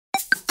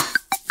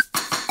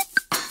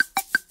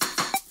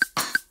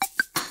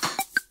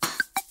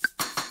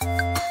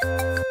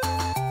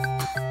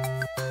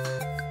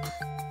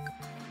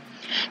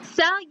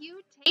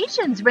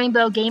Congratulations,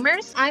 Rainbow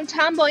Gamers! I'm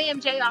Tomboy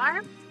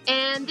MJR,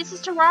 and this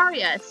is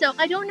Terraria. So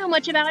I don't know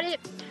much about it.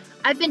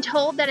 I've been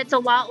told that it's a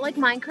lot like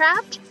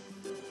Minecraft.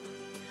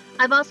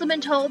 I've also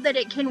been told that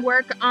it can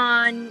work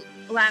on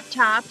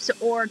laptops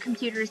or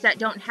computers that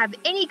don't have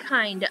any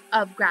kind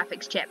of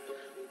graphics chip.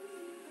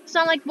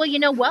 So I'm like, well, you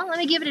know what? Let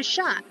me give it a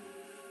shot.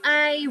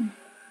 I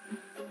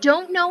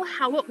don't know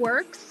how it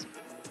works.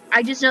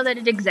 I just know that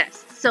it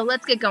exists. So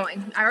let's get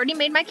going. I already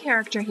made my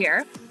character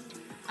here.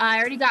 I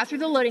already got through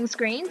the loading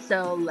screen,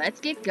 so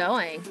let's get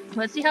going.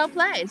 Let's see how it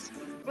plays.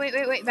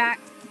 Wait, back.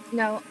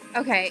 No,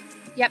 okay.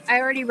 Yep, I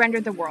already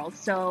rendered the world,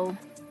 so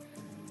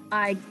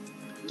I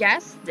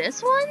guess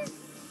this one?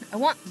 I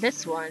want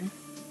this one.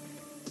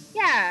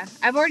 Yeah,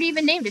 I've already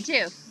even named it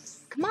too.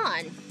 Come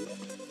on.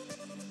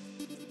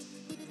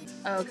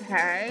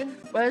 Okay,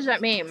 what does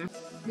that mean?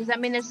 Does that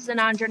mean this is a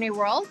non-journey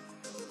world?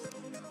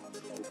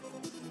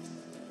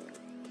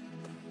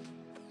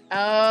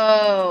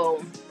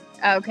 Oh,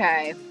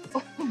 okay.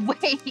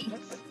 Wait,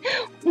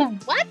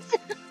 what?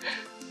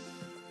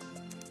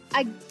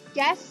 I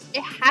guess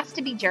it has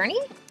to be Journey?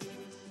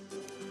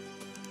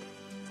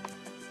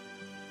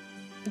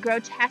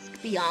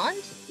 Grotesque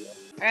Beyond?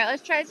 Alright,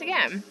 let's try this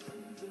again.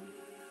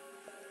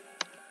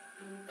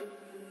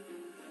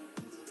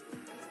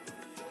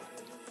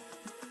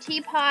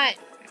 Teapot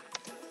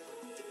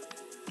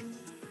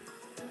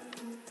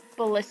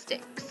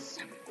Ballistics.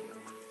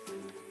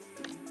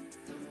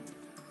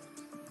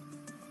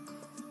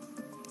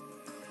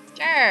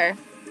 Sure.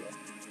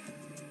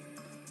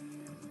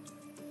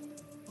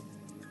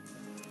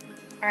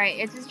 Alright,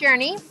 it's his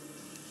journey.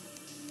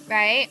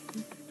 Right?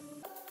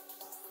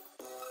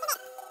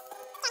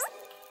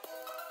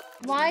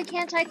 Why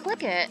can't I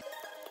click it?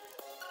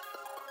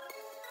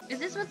 Is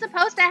this what's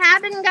supposed to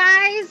happen,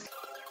 guys?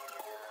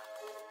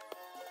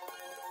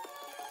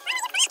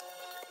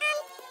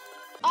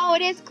 Oh,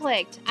 it is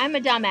clicked. I'm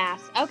a dumbass.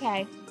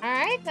 Okay.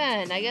 Alright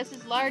then. I guess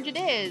it's large it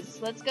is.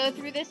 Let's go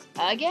through this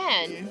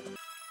again.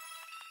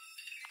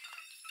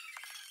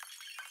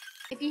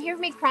 If you hear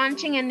me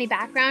crunching in the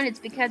background, it's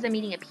because I'm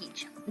eating a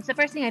peach. It's the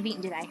first thing I've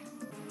eaten today.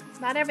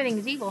 Not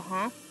everything's evil,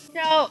 huh?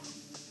 So,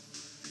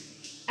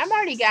 I'm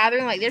already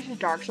gathering, like, this is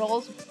Dark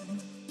Souls.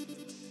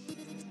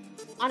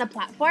 On a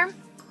platform.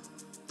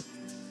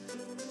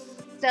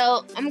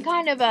 So, I'm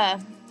kind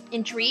of,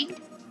 intrigued.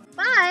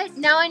 But,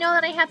 now I know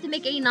that I have to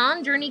make a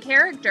non-journey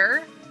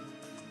character.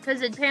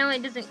 Because it apparently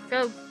doesn't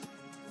go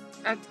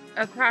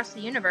across the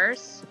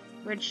universe.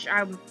 Which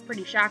I'm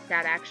pretty shocked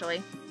at,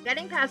 actually.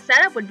 Getting past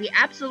setup would be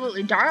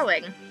absolutely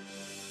darling.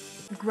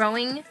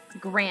 Growing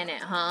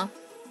granite, huh?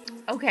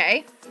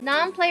 Okay.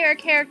 Non-player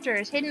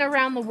characters hidden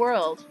around the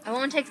world. I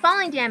won't take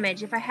falling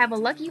damage if I have a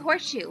lucky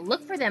horseshoe.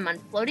 Look for them on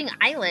floating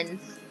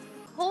islands.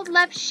 Hold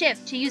left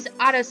shift to use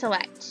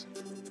auto-select.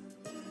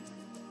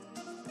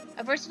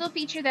 A versatile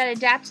feature that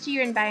adapts to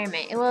your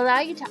environment. It will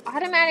allow you to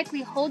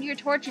automatically hold your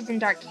torches in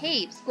dark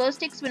caves, glow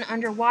sticks when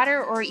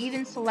underwater, or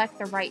even select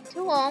the right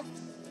tool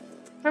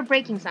for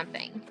breaking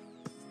something.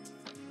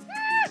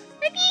 Ah,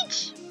 my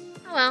peach!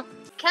 Oh well.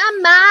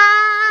 Come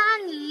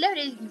on,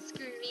 loading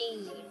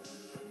screen.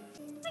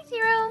 Hi,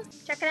 Zero.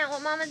 Checking out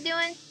what Mama's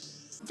doing?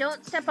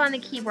 Don't step on the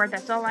keyboard,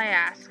 that's all I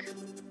ask.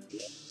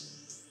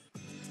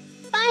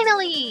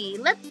 Finally!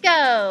 Let's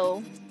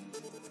go!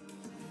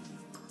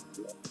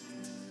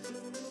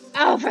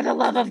 Oh, for the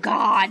love of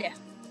God!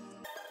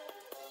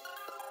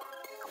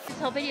 This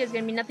whole video is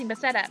gonna be nothing but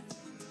setup.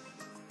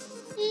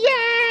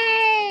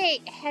 Yay!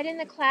 Head in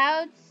the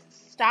clouds.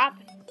 Stop.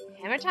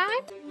 Hammer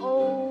time?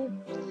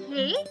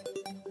 Okay.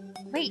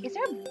 Wait, is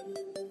there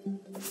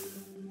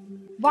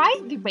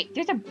wait,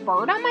 there's a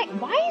bird on my...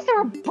 Why is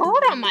there a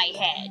bird on my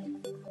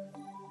head?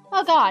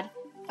 Oh, God.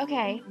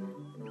 Okay.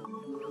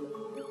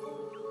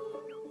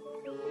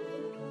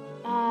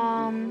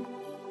 Why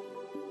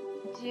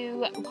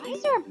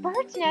is there a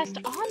bird's nest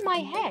on my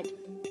head?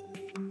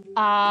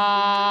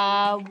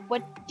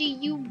 What do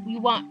you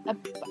want?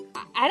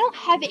 I don't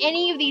have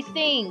any of these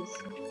things.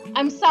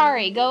 I'm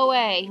sorry, go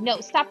away. No,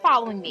 stop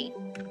following me.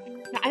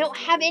 No, I don't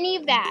have any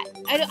of that.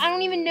 I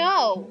don't even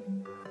know.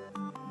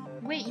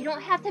 Wait, you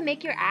don't have to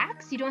make your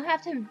axe? You don't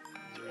have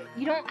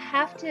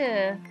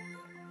to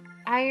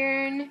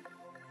iron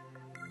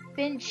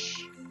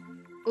finch.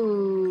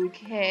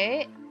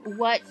 Okay.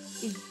 What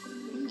is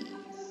these?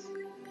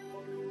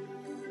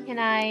 Can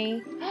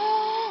I?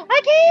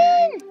 I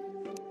can!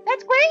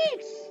 That's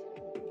great!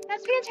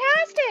 That's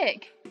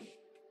fantastic!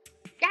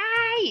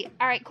 Yay!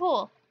 Alright,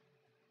 cool.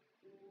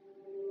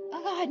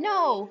 Oh God,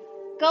 no!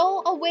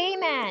 Go away,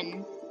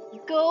 man!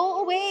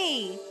 Go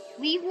away!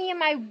 Leave me and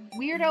my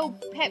weirdo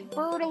pet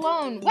bird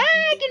alone. Wow,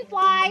 I can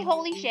fly!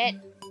 Holy shit!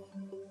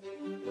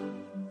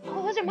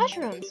 Oh, those are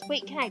mushrooms.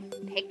 Wait, can I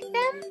pick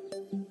them?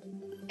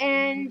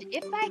 And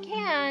if I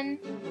can,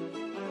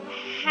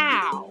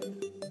 how?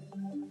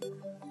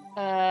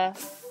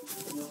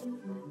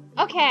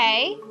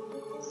 Okay.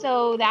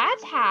 So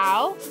that's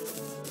how.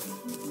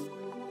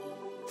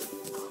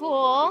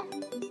 Cool.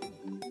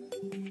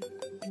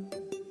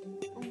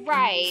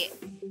 Right.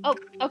 Oh,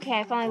 okay,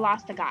 I finally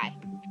lost a guy.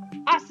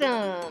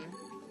 Awesome!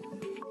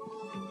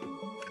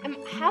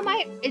 How am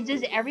I?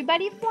 Does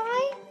everybody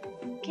fly?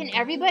 Can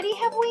everybody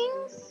have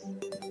wings?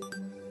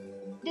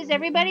 Does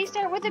everybody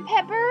start with a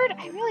pet bird?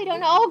 I really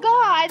don't know. Oh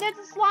God, that's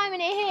a slime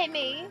and it hit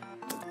me.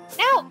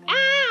 No!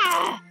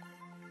 Ah!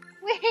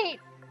 Wait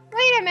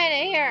a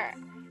minute here.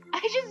 I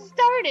just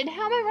started.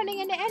 How am I running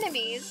into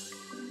enemies?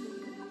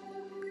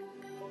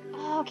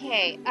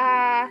 Okay,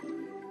 I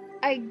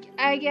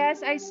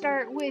guess I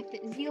start with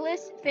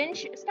Zealous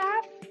Finch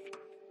Staff.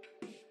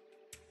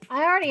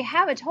 I already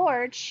have a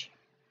torch,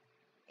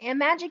 a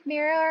magic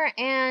mirror,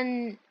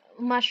 and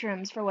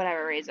mushrooms for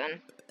whatever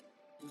reason.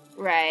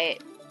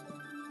 Right.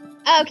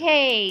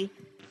 Okay.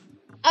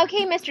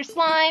 Okay, Mr.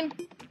 Slime.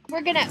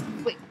 We're gonna...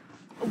 Wait.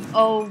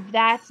 Oh,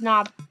 that's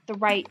not the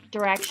right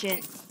direction.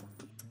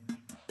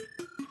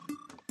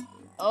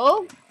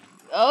 Oh,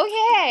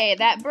 okay.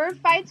 That bird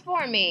fights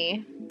for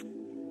me.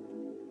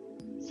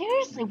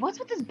 Seriously, what's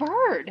with this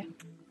bird?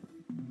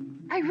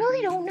 I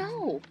really don't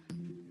know.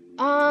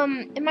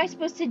 Am I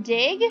supposed to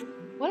dig?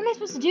 What am I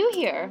supposed to do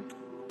here?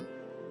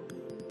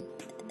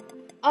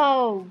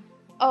 Oh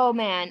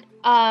man.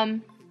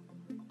 That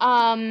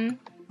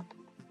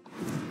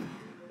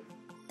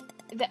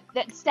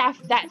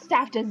staff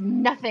does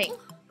nothing.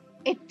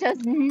 It does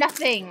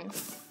nothing.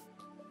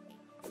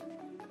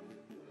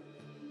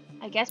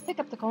 I guess pick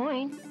up the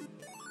coin.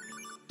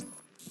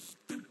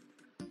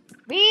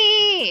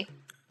 Ree!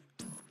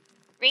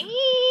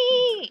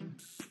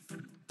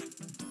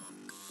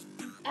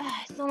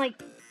 I sound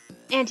like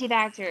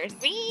anti-vaxxers.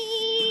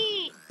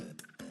 Ree!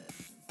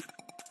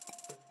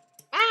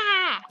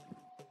 Ah!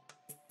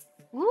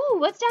 Ooh,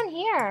 what's down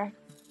here?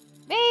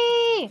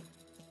 Ree!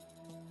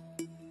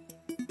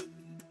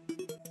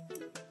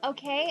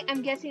 Okay,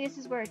 I'm guessing this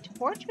is where a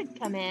torch would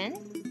come in.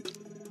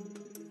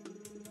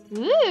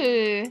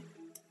 Ooh!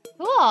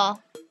 Cool. Why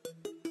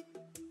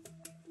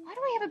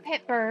do I have a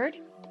pet bird?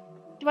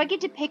 Do I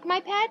get to pick my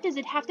pet? Does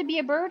it have to be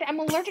a bird? I'm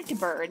allergic to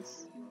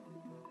birds.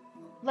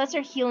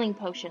 Lesser healing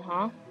potion,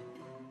 huh?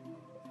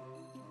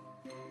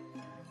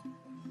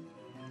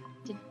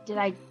 Did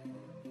I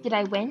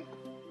win?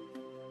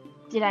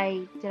 Did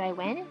I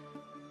win?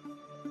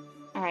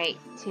 Alright,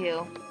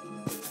 2.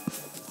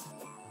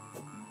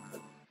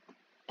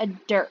 A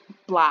dirt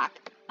block.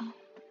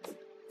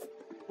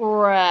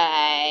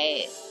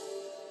 Right.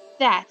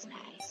 That's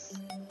nice.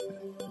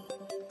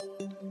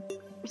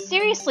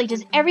 Seriously,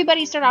 does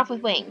everybody start off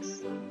with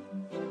wings?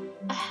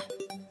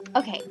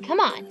 Okay, come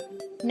on.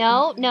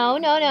 No.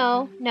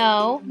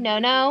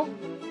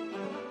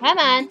 Come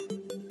on.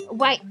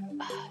 Wait.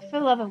 For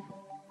the love of...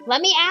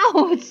 Let me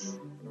out!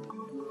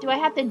 Do I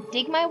have to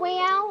dig my way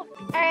out?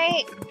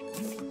 Alright.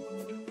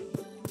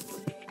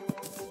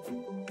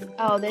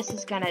 Oh, this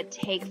is gonna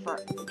take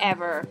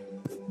forever.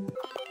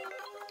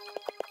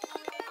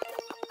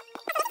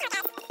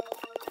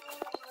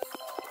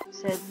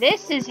 So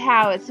this is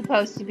how it's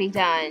supposed to be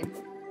done.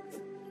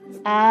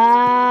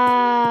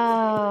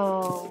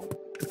 Oh.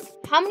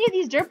 How many of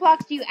these dirt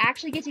blocks do you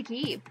actually get to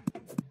keep?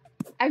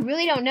 I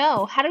really don't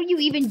know. How do you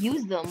even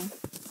use them?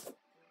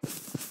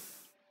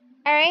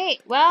 Alright,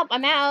 well,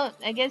 I'm out.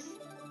 I guess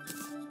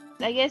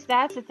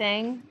that's a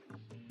thing.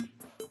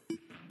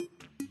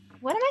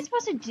 What am I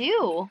supposed to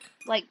do?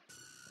 Like,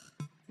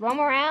 roam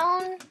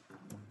around?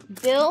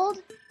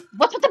 Build?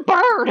 What's with the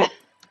bird? I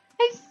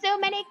have so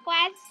many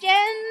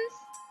questions.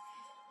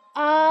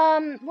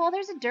 Well,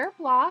 there's a dirt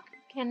block.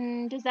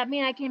 Does that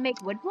mean I can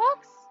make wood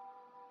blocks?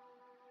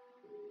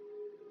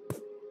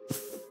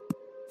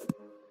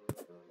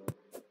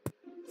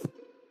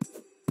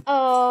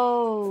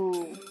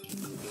 Oh,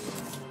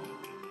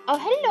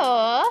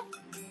 hello.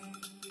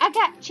 I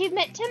got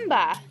achievement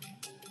timber.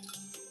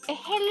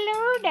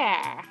 Hello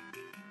there.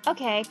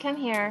 Okay, come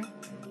here.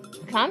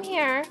 Come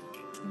here.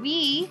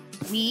 We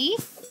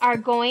are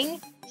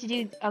going to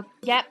do... Oh,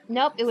 yep,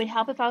 nope, it would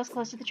help if I was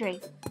close to the tree.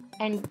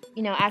 And,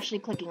 you know, actually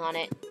clicking on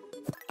it.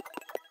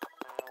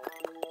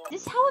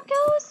 Is this how it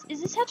goes?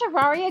 Is this how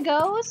Terraria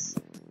goes?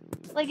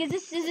 Like, is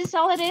this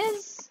all it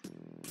is?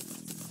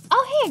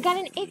 Oh, hey, I got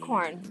an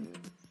acorn.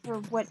 For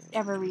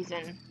whatever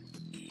reason.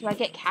 Do I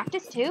get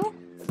cactus too?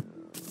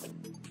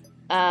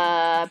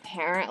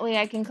 Apparently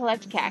I can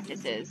collect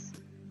cactuses.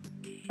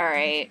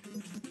 Alright.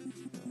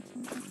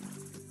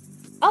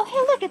 Oh, hey,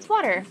 look, it's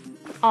water.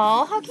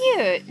 Oh, how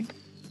cute.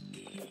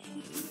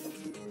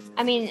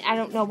 I mean, I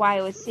don't know why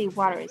I would say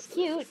water is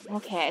cute.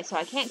 Okay, so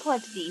I can't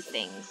collect these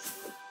things.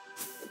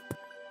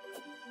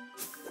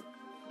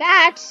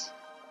 That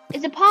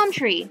is a palm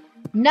tree.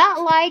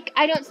 Not like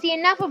I don't see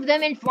enough of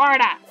them in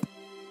Florida.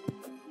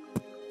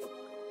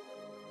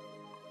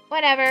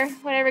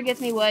 Whatever gets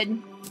me wood.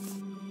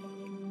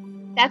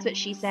 That's what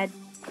she said.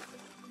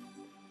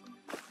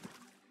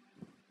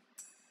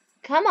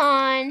 Come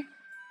on.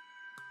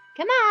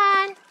 Come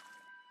on.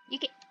 You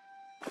can...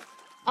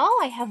 Oh,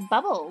 I have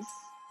bubbles.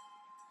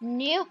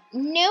 Nope.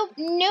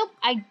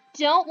 I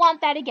don't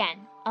want that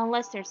again.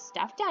 Unless there's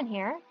stuff down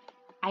here.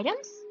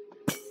 Items?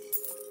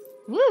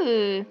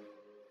 Ooh.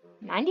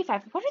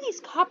 95. What are these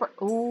copper?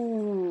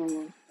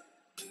 Ooh.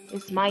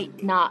 This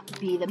might not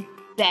be the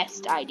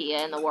best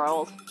idea in the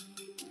world.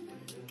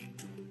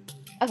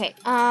 Okay,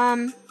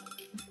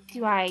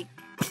 do I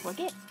click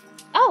it?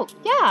 Oh,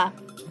 yeah,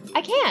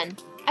 I can.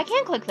 I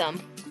can click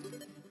them.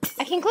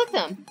 I can click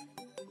them.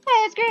 Hey,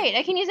 that's great.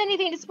 I can use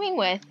anything to swing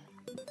with.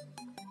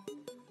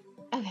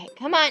 Okay,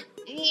 come on.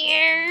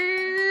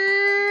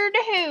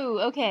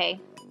 Okay.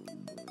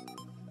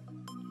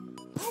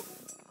 What?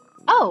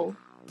 Oh.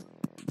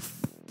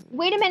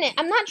 Wait a minute.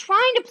 I'm not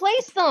trying to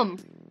place them.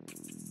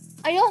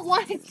 I don't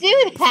want to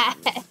do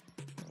that.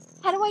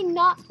 How do I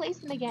not place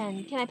them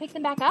again? Can I pick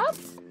them back up?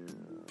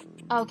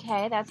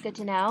 Okay, that's good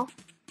to know.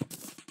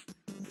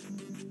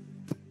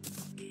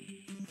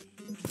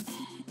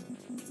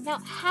 Now,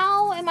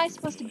 how am I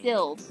supposed to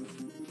build?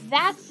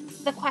 That's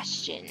the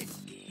question.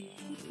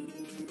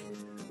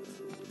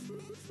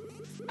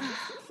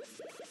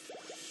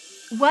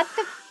 What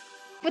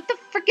the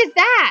frick is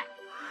that?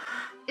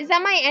 Is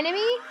that my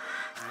enemy?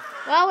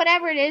 Well,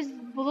 whatever it is,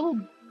 the little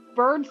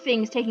bird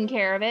thing's taking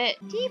care of it.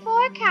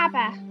 D4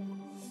 Kappa.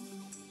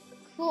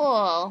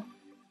 Cool.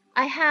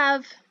 I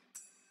have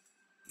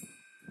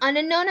an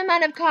unknown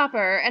amount of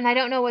copper, and I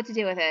don't know what to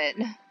do with it.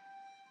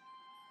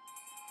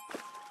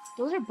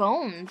 Those are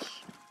bones.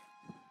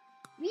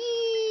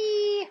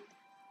 Whee!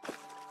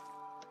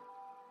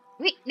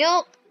 Wait,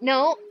 no,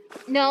 no,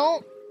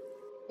 no.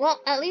 Well,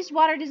 at least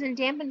water doesn't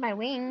dampen my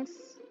wings.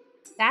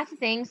 That's the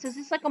thing. So is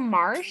this like a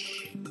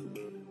marsh?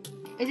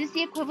 Is this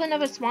the equivalent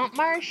of a swamp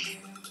marsh?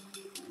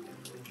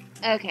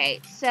 Okay,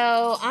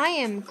 so I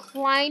am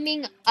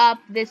climbing up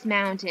this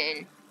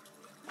mountain.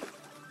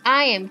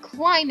 I am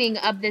climbing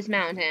up this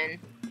mountain.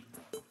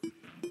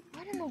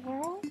 What in the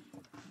world?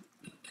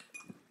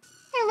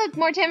 Hey, look,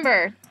 more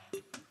timber.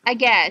 I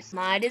guess.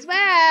 Might as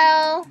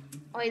well.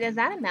 Oh, wait, is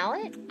that a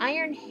mallet?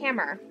 Iron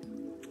hammer.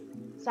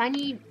 So I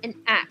need an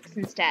axe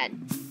instead.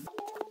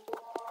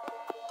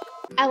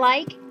 I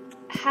like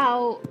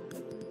how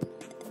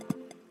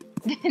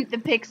the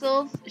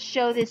pixels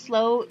show the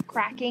slow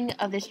cracking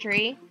of this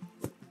tree.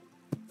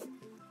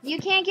 You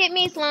can't get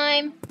me,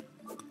 slime.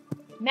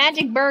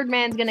 Magic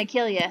Birdman's gonna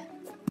kill you.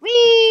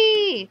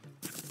 Whee!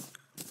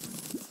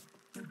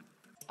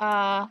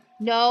 No,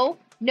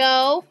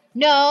 no,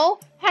 no.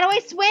 How do I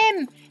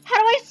swim? How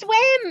do I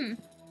swim?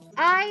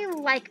 I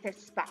like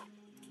this spot.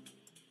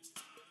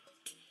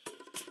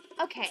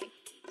 Okay,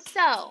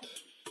 so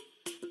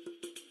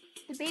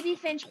the baby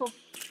finch will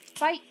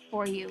fight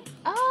for you.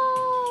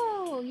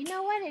 Oh, you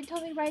know what? It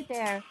told me right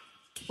there.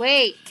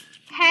 Wait.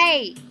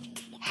 Hey.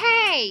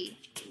 Hey.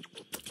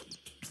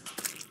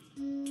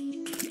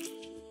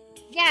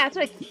 Yeah, that's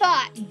what I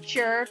thought, you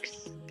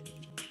jerks.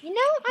 You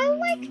know, I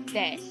like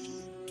this.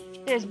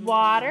 There's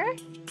water.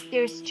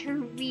 There's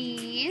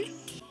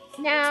trees.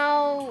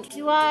 Now,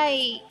 do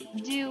I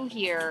do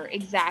here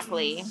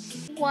exactly?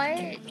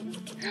 What?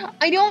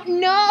 I don't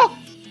know.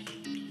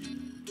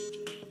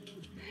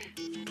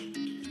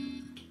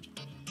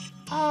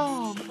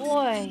 Oh,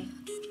 boy.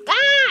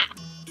 Ah!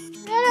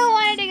 I don't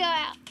want it to go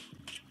out.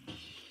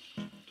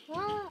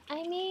 Well,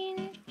 I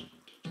mean,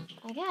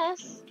 I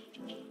guess.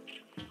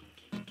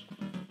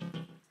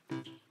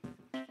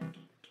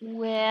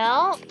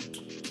 Well,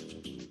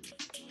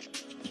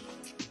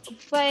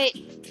 but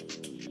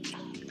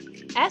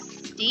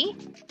SD,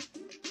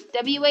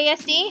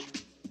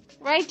 WASD,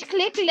 right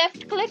click,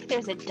 left click,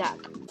 there's a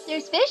duck.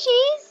 There's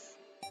fishies.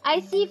 I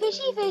see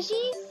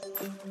fishies.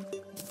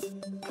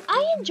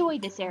 I enjoy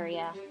this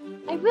area.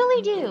 I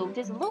really do.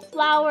 There's a little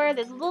flower,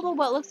 there's a little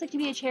what looks like to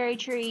be a cherry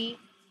tree.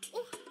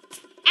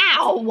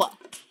 Ow!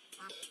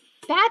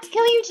 Bats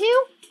kill you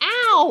too?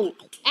 Ow!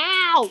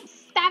 Ow!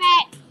 Stop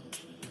it!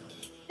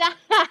 Stop!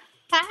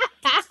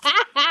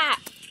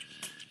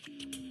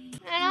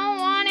 I don't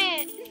want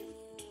it.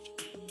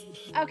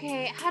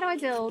 Okay, how do I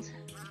build?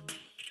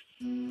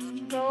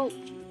 Rope.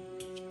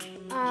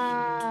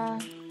 A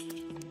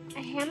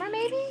hammer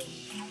maybe?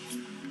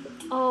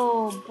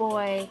 Oh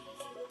boy.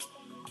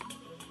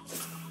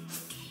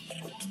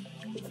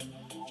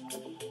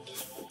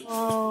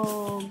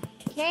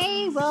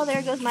 Okay, well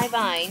there goes my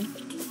vine.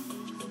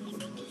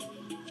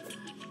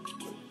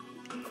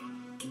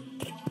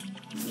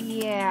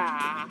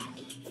 Yeah.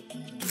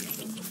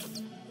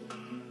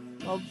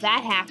 Well,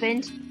 that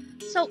happened.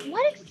 So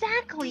what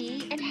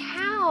exactly and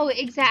how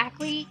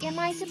exactly am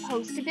I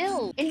supposed to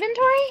build?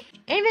 Inventory?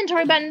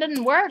 Inventory button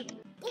doesn't work.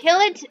 Kill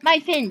it, my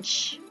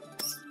finch.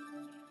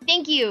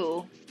 Thank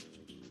you.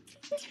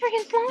 These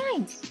freaking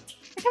slimes.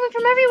 They're coming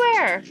from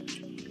everywhere.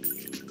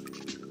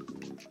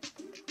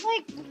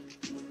 Like,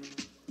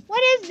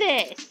 what is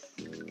this?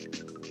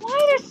 Why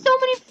are there so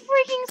many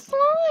freaking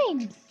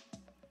slimes?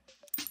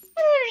 I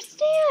don't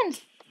understand.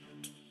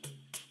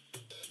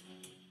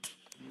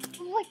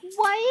 Like,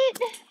 what?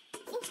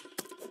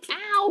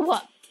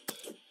 Ow!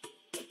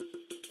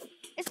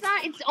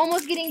 It's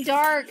almost getting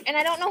dark, and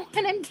I don't know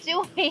what I'm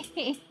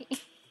doing.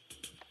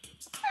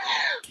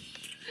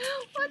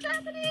 What's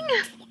happening?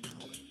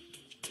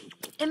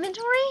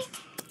 Inventory?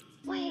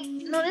 Wait,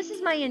 no, this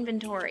is my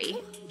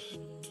inventory.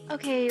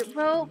 Okay,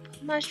 rope,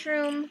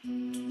 mushroom,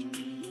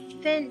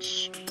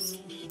 finch.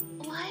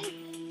 What?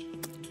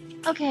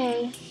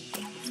 Okay,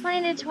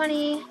 20 to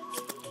 20.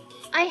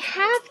 I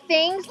have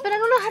things, but I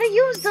don't know how to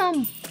use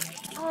them.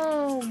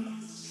 Oh,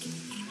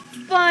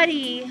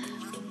 buddy.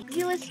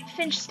 Viewless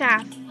Finch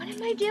staff. What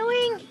am I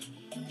doing?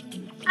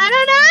 I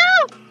don't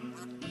know.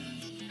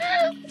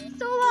 I'm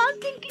so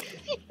lost and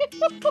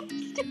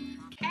confused.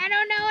 I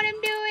don't know what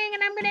I'm doing,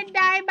 and I'm gonna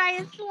die by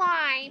a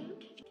slime.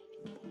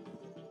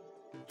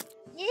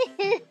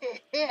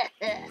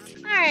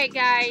 Alright,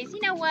 guys, you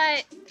know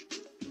what?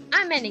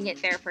 I'm ending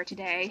it there for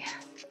today.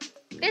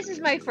 This is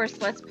my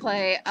first Let's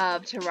Play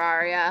of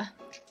Terraria.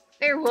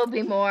 There will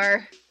be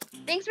more.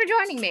 Thanks for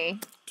joining me.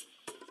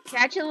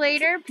 Catch you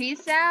later.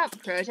 Peace out.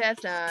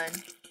 Protest on.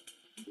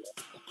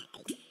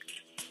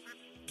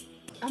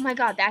 Oh my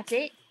god, that's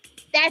it?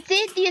 That's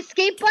it? The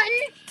escape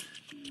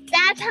button?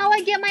 That's how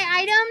I get my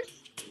items?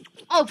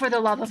 Oh, for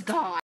the love of God.